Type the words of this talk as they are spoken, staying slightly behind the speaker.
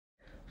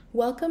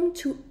Welcome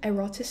to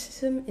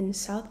Eroticism in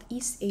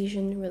Southeast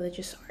Asian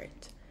Religious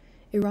Art.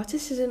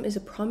 Eroticism is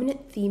a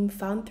prominent theme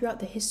found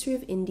throughout the history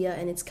of India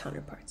and its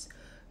counterparts.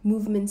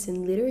 Movements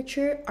in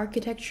literature,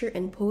 architecture,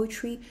 and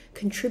poetry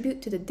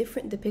contribute to the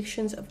different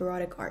depictions of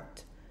erotic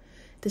art.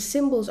 The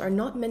symbols are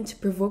not meant to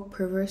provoke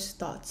perverse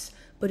thoughts,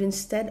 but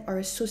instead are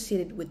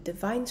associated with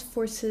divine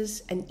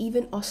forces and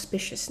even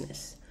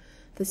auspiciousness.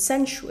 The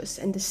sensuous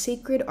and the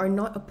sacred are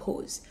not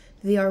opposed,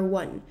 they are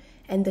one,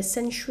 and the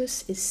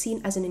sensuous is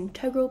seen as an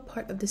integral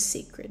part of the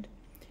sacred.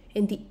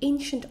 In the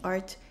ancient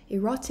art,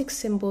 erotic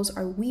symbols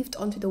are weaved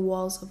onto the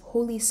walls of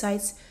holy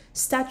sites,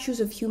 statues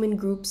of human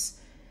groups,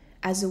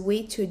 as a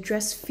way to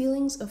address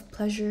feelings of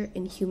pleasure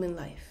in human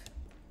life.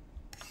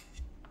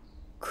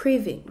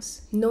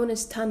 Cravings, known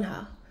as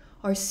tanha,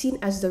 are seen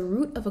as the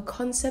root of a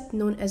concept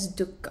known as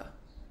dukkha,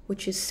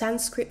 which is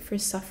Sanskrit for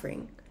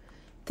suffering.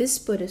 This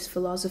Buddhist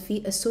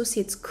philosophy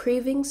associates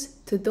cravings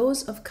to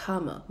those of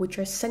kama, which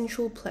are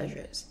sensual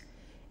pleasures.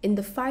 In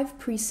the 5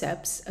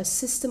 precepts, a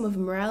system of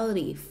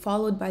morality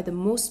followed by the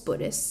most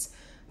Buddhists,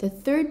 the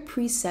 3rd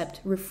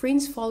precept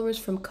refrains followers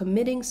from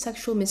committing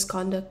sexual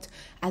misconduct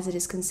as it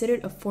is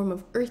considered a form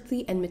of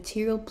earthly and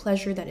material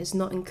pleasure that is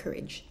not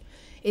encouraged.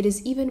 It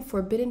is even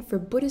forbidden for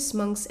Buddhist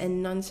monks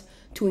and nuns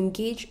to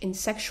engage in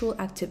sexual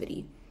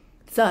activity.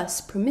 Thus,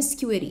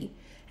 promiscuity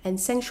and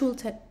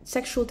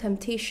sexual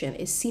temptation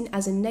is seen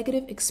as a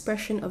negative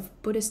expression of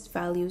Buddhist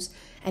values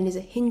and is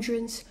a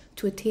hindrance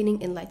to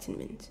attaining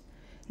enlightenment.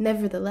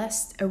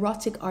 Nevertheless,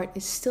 erotic art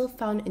is still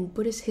found in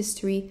Buddhist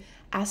history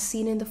as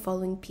seen in the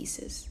following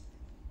pieces.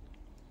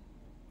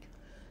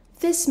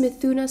 This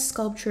Mithuna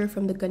sculpture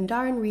from the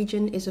Gandharan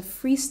region is a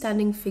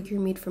freestanding figure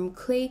made from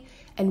clay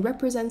and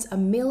represents a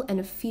male and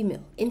a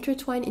female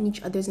intertwined in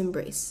each other's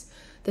embrace.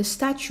 The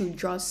statue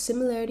draws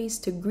similarities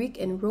to Greek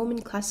and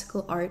Roman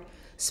classical art,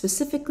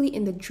 specifically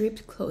in the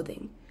draped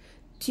clothing,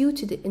 due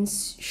to the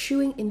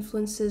ensuing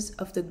influences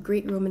of the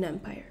great Roman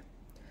Empire.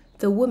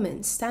 The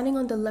woman standing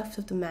on the left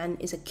of the man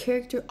is a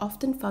character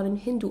often found in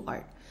Hindu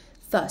art.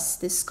 Thus,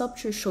 this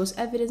sculpture shows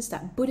evidence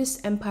that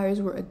Buddhist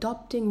empires were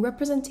adopting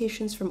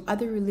representations from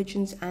other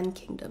religions and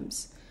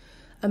kingdoms.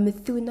 A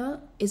Mithuna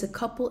is a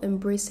couple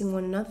embracing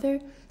one another,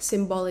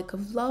 symbolic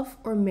of love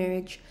or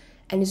marriage,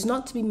 and is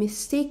not to be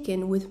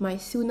mistaken with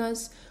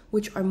Maithunas,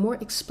 which are more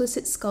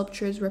explicit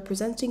sculptures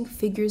representing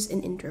figures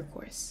in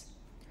intercourse.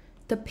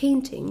 The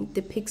painting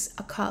depicts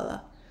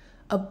Akala,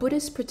 a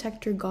Buddhist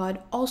protector god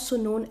also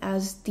known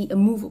as the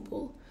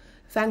immovable,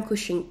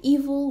 vanquishing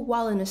evil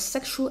while in a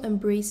sexual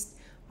embrace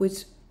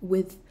with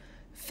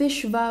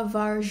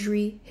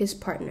Vishvavarjri, his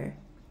partner.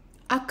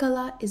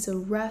 Akala is a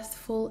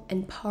wrathful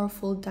and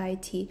powerful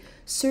deity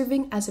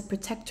serving as a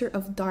protector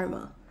of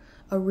Dharma,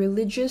 a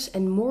religious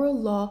and moral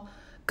law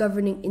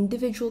governing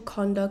individual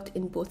conduct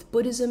in both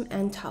Buddhism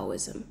and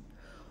Taoism.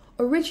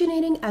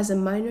 Originating as a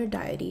minor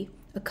deity,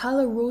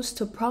 Akala rose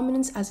to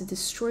prominence as a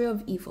destroyer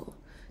of evil.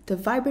 The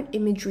vibrant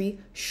imagery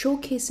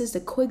showcases the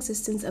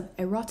coexistence of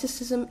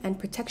eroticism and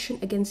protection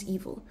against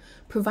evil,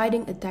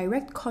 providing a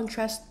direct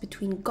contrast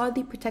between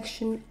godly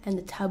protection and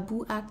the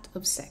taboo act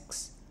of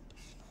sex.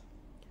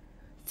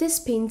 This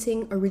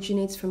painting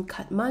originates from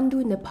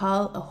Kathmandu,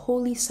 Nepal, a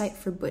holy site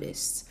for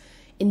Buddhists.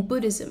 In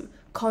Buddhism,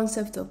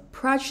 concepts of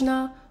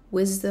prajna,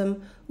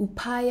 wisdom,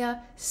 upaya,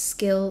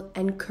 skill,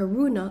 and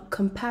karuna,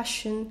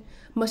 compassion,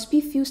 must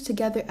be fused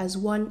together as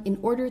one in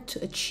order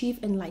to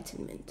achieve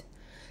enlightenment.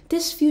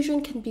 This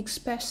fusion can be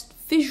expressed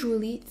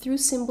visually through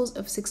symbols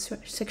of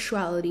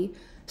sexuality,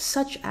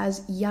 such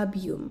as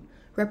yabyum,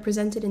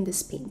 represented in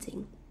this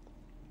painting.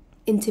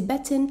 In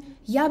Tibetan,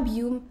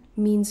 yabyum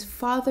means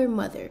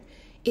father-mother.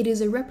 It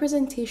is a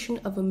representation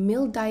of a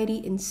male deity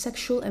in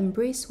sexual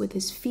embrace with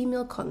his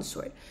female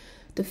consort.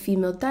 The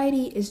female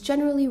deity is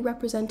generally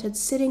represented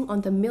sitting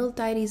on the male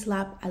deity's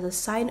lap as a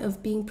sign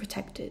of being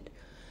protected.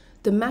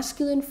 The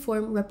masculine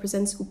form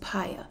represents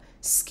upaya,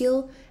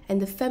 skill,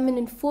 and the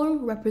feminine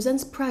form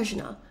represents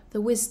prajna,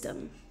 the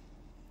wisdom.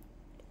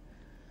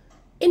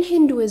 In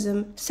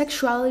Hinduism,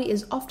 sexuality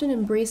is often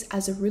embraced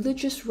as a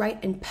religious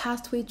rite and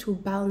pathway to a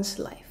balanced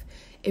life.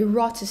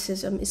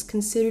 Eroticism is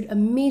considered a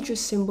major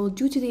symbol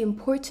due to the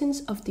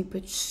importance of the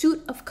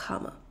pursuit of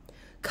kama.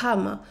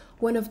 Kama,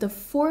 one of the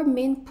 4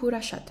 main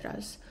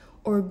purusharthas,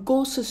 or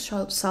goals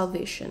of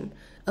salvation,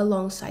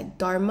 alongside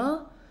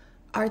dharma,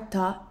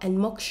 artha, and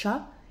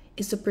moksha,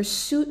 is the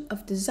pursuit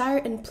of desire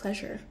and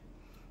pleasure.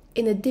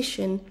 In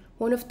addition,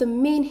 one of the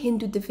main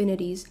Hindu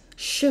divinities,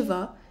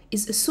 Shiva,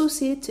 is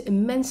associated to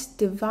immense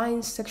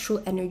divine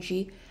sexual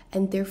energy,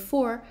 and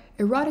therefore,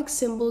 erotic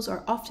symbols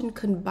are often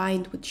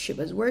combined with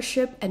Shiva's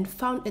worship and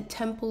found at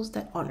temples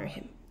that honor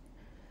him.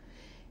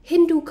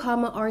 Hindu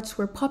kama arts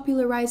were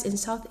popularized in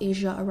South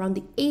Asia around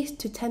the 8th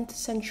to 10th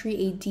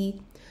century AD.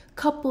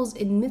 Couples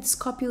in mixed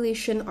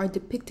copulation are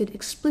depicted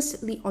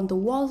explicitly on the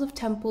walls of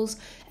temples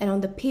and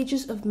on the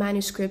pages of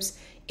manuscripts,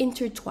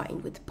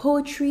 intertwined with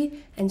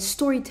poetry and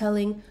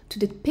storytelling to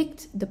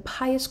depict the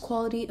pious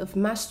quality of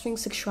mastering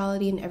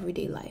sexuality in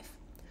everyday life.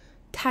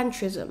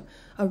 Tantrism,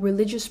 a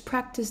religious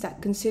practice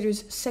that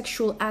considers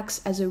sexual acts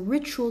as a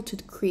ritual to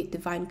create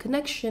divine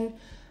connection,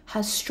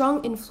 has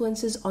strong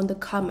influences on the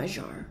Kama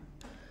genre.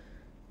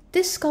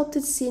 This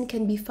sculpted scene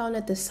can be found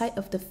at the site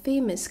of the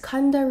famous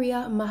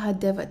Kandariya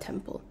Mahadeva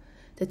temple.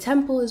 The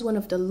temple is one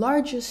of the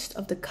largest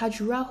of the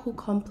Khajuraho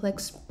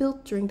complex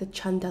built during the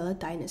Chandala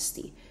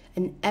dynasty,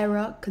 an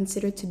era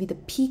considered to be the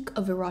peak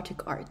of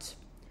erotic art.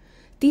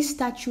 These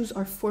statues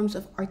are forms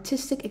of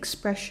artistic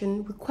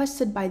expression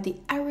requested by the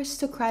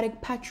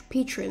aristocratic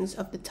patrons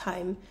of the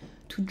time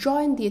to draw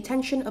in the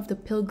attention of the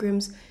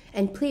pilgrims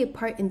and play a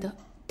part in the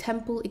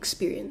temple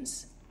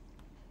experience.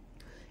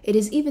 It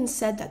is even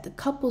said that the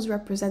couples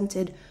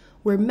represented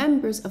were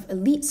members of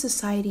elite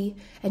society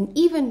and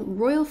even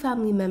royal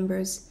family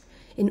members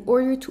in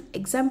order to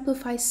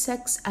exemplify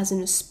sex as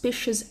an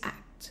auspicious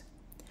act.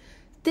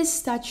 This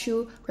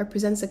statue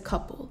represents a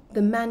couple,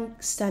 the man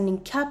standing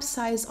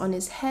capsized on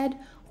his head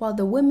while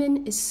the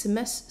woman is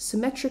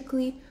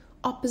symmetrically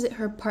opposite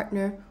her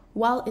partner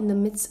while in the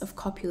midst of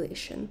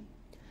copulation.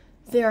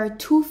 There are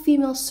two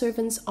female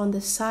servants on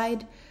the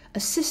side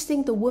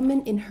assisting the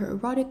woman in her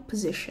erotic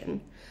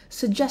position,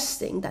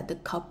 suggesting that the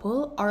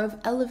couple are of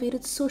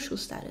elevated social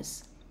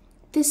status.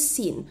 This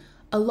scene,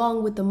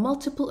 along with the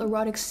multiple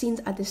erotic scenes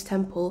at this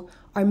temple,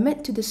 are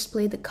meant to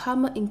display the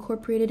Kama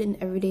incorporated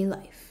in everyday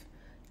life.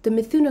 The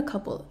Mithuna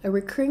couple, a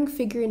recurring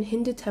figure in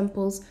Hindu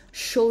temples,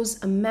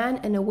 shows a man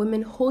and a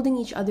woman holding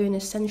each other in a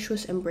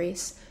sensuous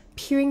embrace,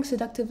 peering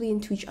seductively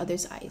into each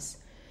other's eyes.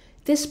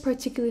 This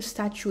particular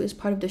statue is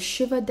part of the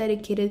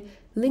Shiva-dedicated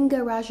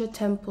Lingaraja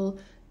temple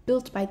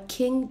built by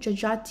King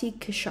Jajati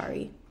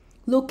Keshari.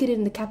 Located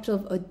in the capital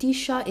of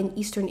Odisha in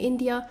eastern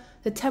India,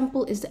 the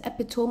temple is the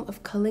epitome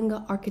of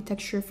Kalinga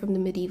architecture from the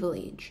medieval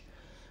age.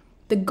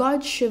 The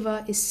god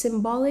Shiva is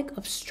symbolic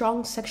of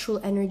strong sexual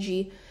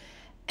energy,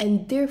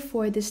 and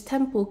therefore this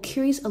temple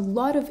carries a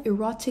lot of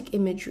erotic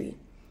imagery.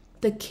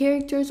 The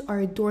characters are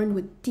adorned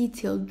with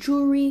detailed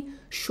jewelry,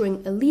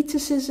 showing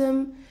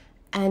elitism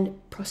and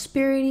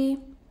prosperity,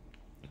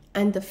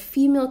 and the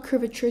female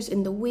curvatures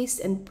in the waist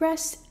and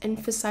breast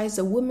emphasize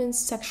the woman's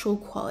sexual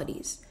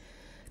qualities.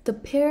 The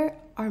pair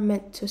are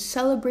meant to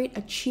celebrate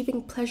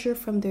achieving pleasure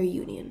from their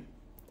union.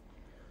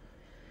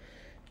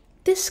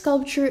 This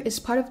sculpture is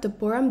part of the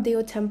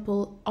Boramdeo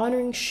temple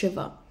honoring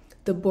Shiva.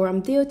 The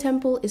Boramdeo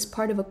temple is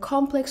part of a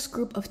complex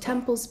group of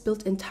temples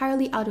built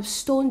entirely out of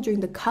stone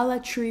during the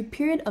Kalachuri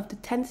period of the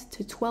 10th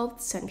to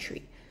 12th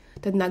century.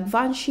 The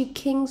Nagvanshi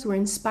kings were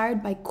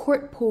inspired by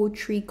court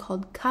poetry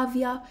called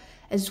Kavya,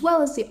 as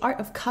well as the art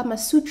of Kama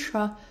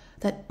Sutra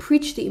that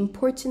preached the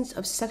importance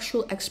of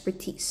sexual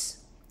expertise.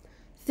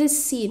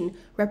 This scene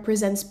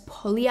represents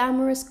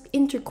polyamorous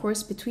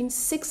intercourse between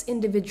 6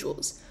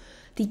 individuals.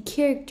 The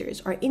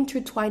characters are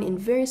intertwined in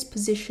various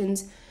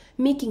positions,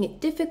 making it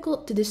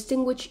difficult to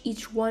distinguish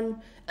each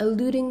one,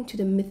 alluding to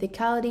the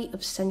mythicality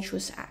of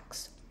sensuous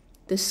acts.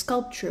 The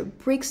sculpture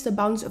breaks the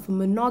bounds of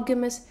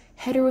monogamous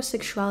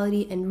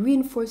heterosexuality and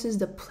reinforces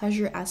the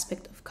pleasure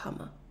aspect of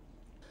Kama.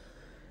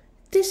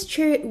 This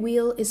chariot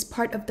wheel is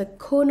part of the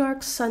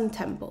Konark Sun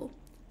Temple.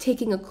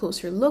 Taking a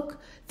closer look,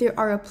 there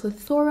are a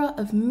plethora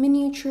of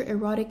miniature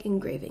erotic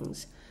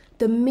engravings.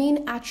 The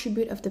main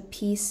attribute of the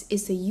piece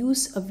is the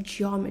use of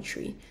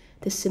geometry.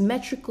 The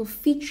symmetrical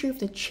feature of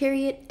the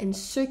chariot and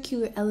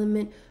circular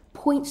element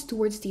points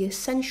towards the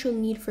essential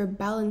need for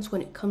balance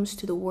when it comes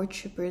to the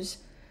worshipper's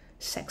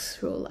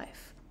sexual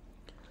life.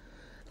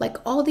 Like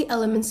all the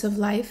elements of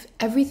life,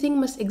 everything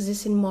must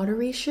exist in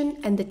moderation,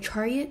 and the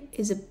chariot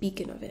is a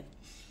beacon of it.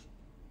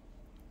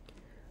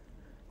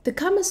 The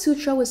Kama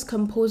Sutra was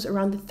composed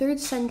around the 3rd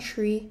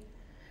century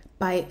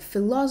by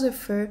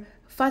philosopher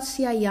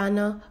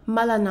Vatsyayana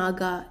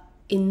Malanaga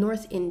in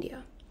North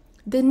India.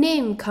 The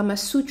name Kama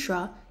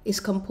Sutra is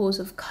composed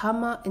of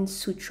Kama and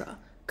Sutra.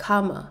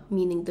 Kama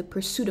meaning the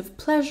pursuit of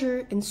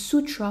pleasure, and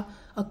Sutra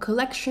a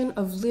collection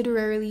of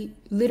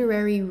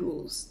literary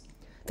rules.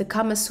 The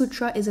Kama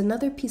Sutra is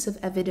another piece of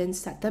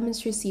evidence that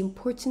demonstrates the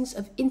importance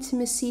of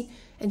intimacy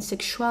and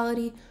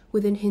sexuality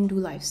within Hindu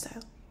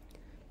lifestyle.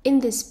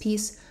 In this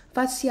piece,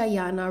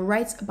 Vatsyayana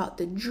writes about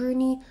the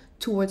journey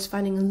towards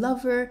finding a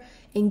lover,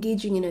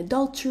 engaging in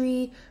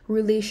adultery,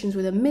 relations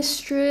with a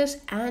mistress,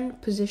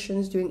 and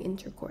positions during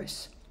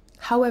intercourse.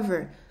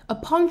 However,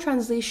 upon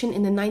translation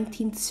in the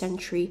 19th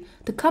century,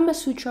 the Kama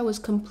Sutra was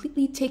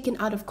completely taken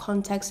out of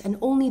context and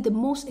only the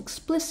most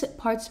explicit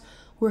parts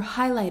were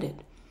highlighted,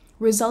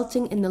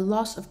 resulting in the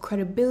loss of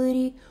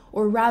credibility,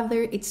 or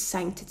rather its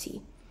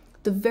sanctity.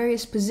 The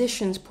various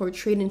positions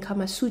portrayed in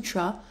Kama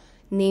Sutra,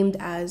 named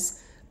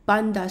as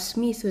Bandhas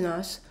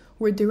Mithunas,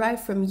 were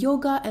derived from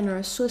yoga and are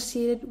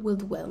associated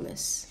with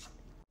wellness.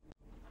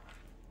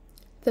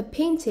 The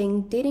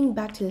painting, dating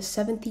back to the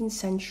 17th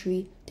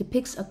century,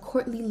 depicts a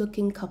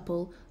courtly-looking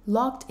couple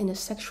locked in a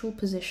sexual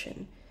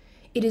position.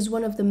 It is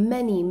one of the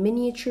many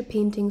miniature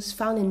paintings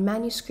found in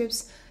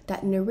manuscripts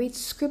that narrate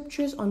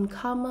scriptures on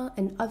Kama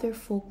and other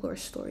folklore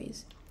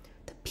stories.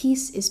 The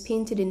piece is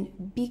painted in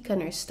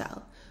Bikaner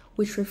style,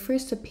 which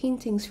refers to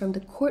paintings from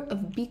the court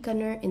of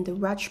Bikaner in the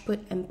Rajput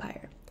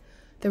Empire.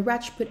 The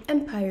Rajput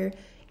Empire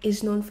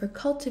is known for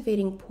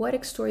cultivating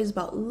poetic stories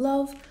about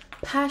love,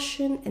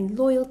 passion, and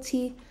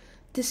loyalty.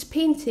 This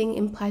painting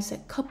implies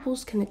that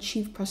couples can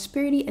achieve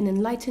prosperity and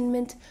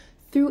enlightenment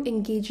through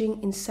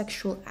engaging in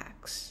sexual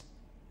acts.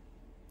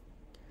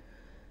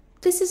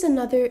 This is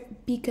another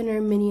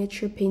Bikaner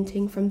miniature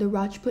painting from the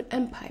Rajput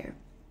Empire.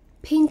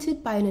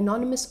 Painted by an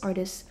anonymous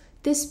artist,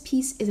 this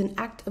piece is an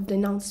act of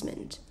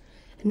denouncement.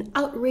 An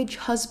outraged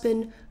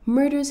husband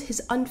murders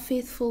his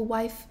unfaithful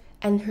wife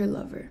and her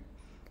lover.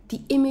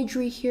 The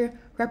imagery here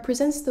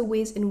represents the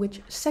ways in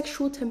which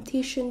sexual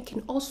temptation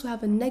can also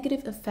have a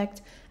negative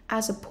effect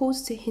as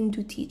opposed to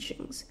Hindu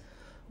teachings.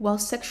 While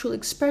sexual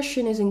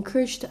expression is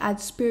encouraged to add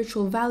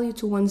spiritual value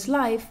to one's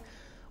life,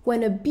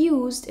 when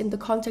abused in the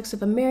context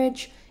of a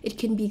marriage, it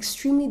can be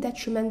extremely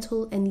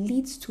detrimental and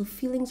leads to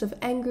feelings of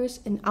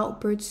angers and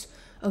outbursts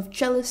of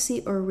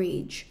jealousy or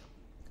rage.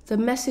 The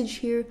message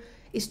here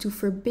is to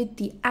forbid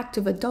the act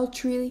of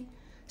adultery,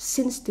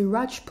 since the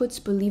Rajputs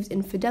believed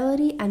in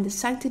fidelity and the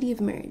sanctity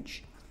of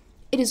marriage.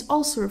 It is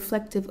also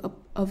reflective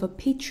of a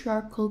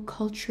patriarchal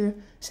culture,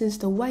 since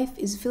the wife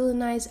is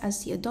villainized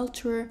as the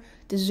adulterer,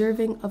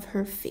 deserving of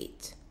her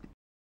fate.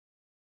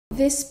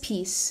 This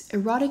piece,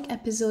 Erotic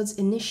Episodes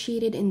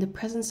Initiated in the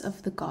Presence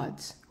of the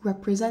Gods,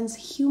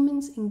 represents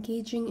humans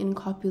engaging in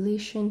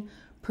copulation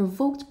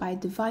provoked by a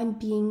divine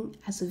being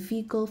as a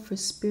vehicle for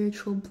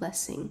spiritual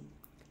blessing.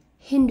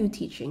 Hindu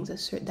teachings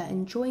assert that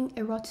enjoying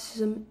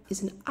eroticism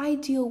is an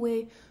ideal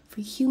way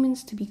for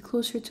humans to be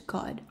closer to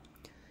God.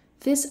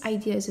 This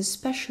idea is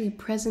especially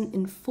present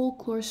in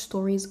folklore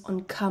stories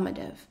on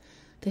Kamadev,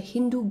 the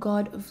Hindu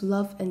god of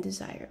love and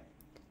desire.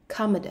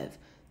 Kamadev,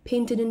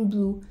 painted in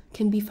blue,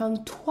 can be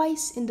found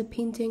twice in the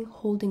painting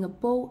holding a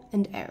bow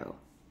and arrow.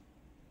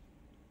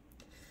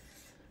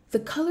 The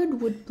colored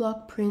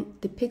woodblock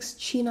print depicts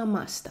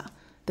Chinnamasta,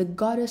 the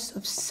goddess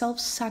of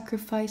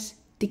self-sacrifice,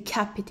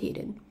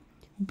 decapitated.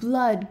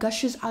 Blood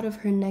gushes out of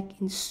her neck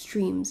in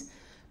streams,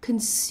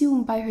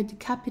 consumed by her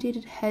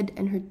decapitated head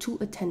and her two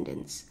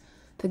attendants.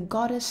 The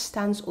goddess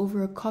stands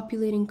over a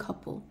copulating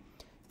couple.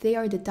 They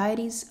are the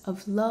deities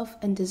of love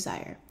and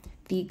desire,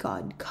 the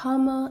god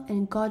Kama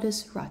and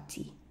goddess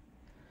Rati.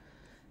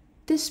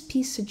 This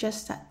piece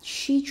suggests that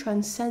she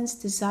transcends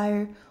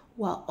desire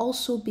while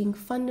also being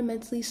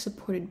fundamentally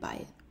supported by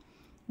it.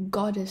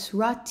 Goddess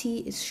Rati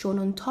is shown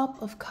on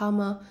top of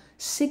Kama,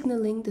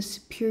 signaling the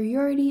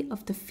superiority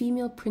of the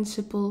female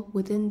principle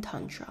within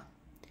Tantra.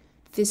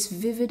 This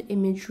vivid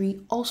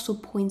imagery also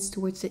points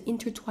towards the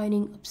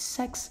intertwining of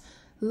sex,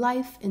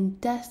 life, and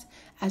death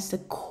as the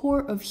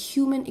core of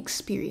human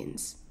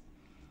experience.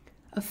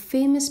 A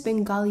famous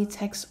Bengali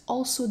text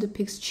also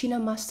depicts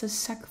Chinnamasta's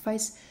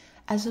sacrifice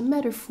as a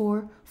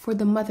metaphor for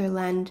the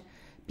motherland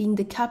being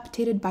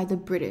decapitated by the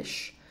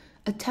British,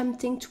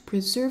 attempting to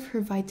preserve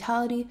her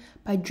vitality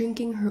by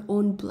drinking her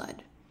own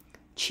blood.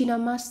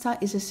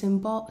 Chinnamasta is a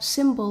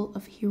symbol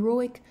of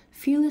heroic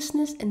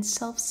fearlessness and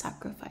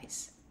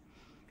self-sacrifice.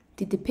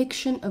 The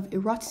depiction of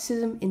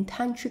eroticism in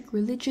tantric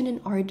religion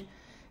and art,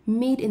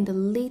 made in the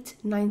late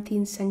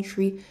 19th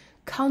century,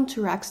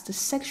 counteracts the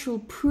sexual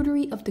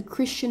prudery of the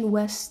Christian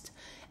West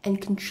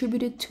and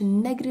contributed to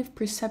negative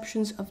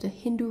perceptions of the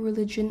Hindu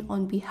religion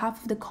on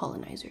behalf of the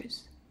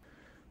colonizers.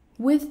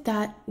 With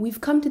that,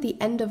 we've come to the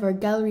end of our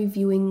gallery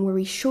viewing, where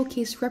we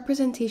showcase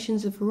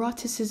representations of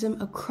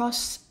eroticism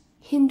across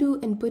Hindu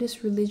and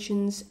Buddhist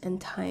religions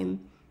and time.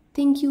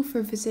 Thank you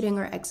for visiting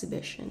our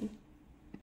exhibition.